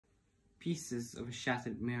Pieces of a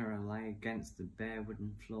shattered mirror lie against the bare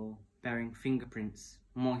wooden floor, bearing fingerprints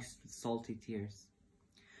moist with salty tears.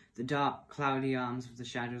 The dark, cloudy arms of the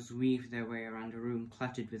shadows weave their way around a room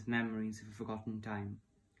cluttered with memories of a forgotten time.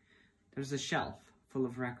 There is a shelf full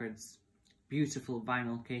of records, beautiful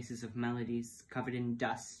vinyl cases of melodies covered in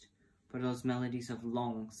dust, but those melodies have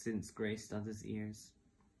long since graced others' ears.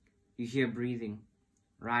 You hear breathing,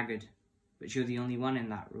 ragged, but you're the only one in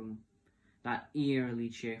that room. That eerily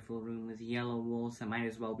cheerful room with yellow walls that might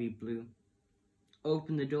as well be blue.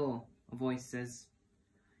 Open the door, a voice says.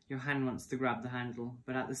 Your hand wants to grab the handle,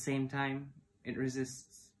 but at the same time, it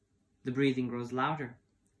resists. The breathing grows louder,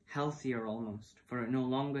 healthier almost, for it no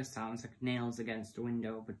longer sounds like nails against a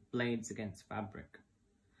window, but blades against fabric.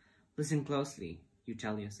 Listen closely, you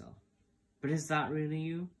tell yourself. But is that really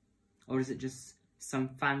you? Or is it just some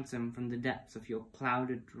phantom from the depths of your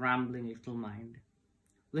clouded, rambling little mind?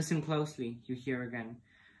 Listen closely, you hear again,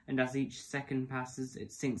 and as each second passes,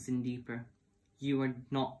 it sinks in deeper. You are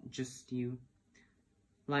not just you.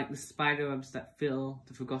 Like the spiderwebs that fill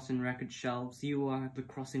the forgotten record shelves, you are the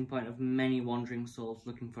crossing point of many wandering souls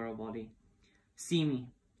looking for a body. See me,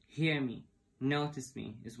 hear me, notice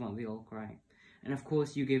me, is what they all cry. And of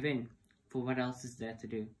course you give in, for what else is there to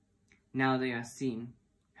do? Now they are seen,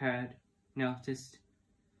 heard, noticed.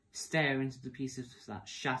 Stare into the pieces of that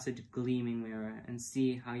shattered, gleaming mirror and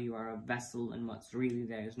see how you are a vessel and what's really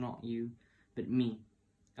there is not you, but me,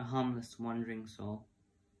 a harmless, wandering soul.